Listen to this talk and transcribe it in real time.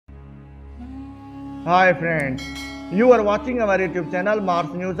Hi friends, you are watching our YouTube channel Mars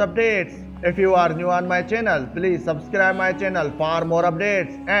News Updates. If you are new on my channel, please subscribe my channel for more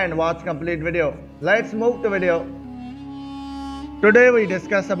updates and watch complete video. Let's move to video. Today we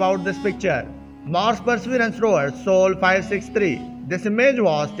discuss about this picture. Mars Perseverance Rover Sol 563. This image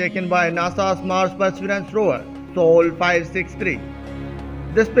was taken by NASA's Mars Perseverance Rover Sol 563.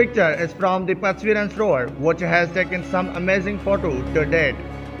 This picture is from the Perseverance rover, which has taken some amazing photos to date.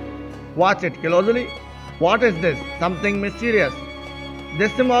 Watch it closely. What is this? Something mysterious.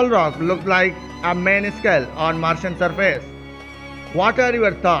 This small rock looks like a main skull on Martian surface. What are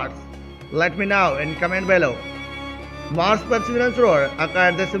your thoughts? Let me know in comment below. Mars Perseverance rover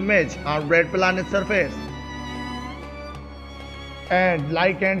acquired this image on red planet surface. And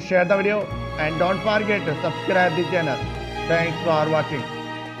like and share the video, and don't forget to subscribe the channel. Thanks for watching.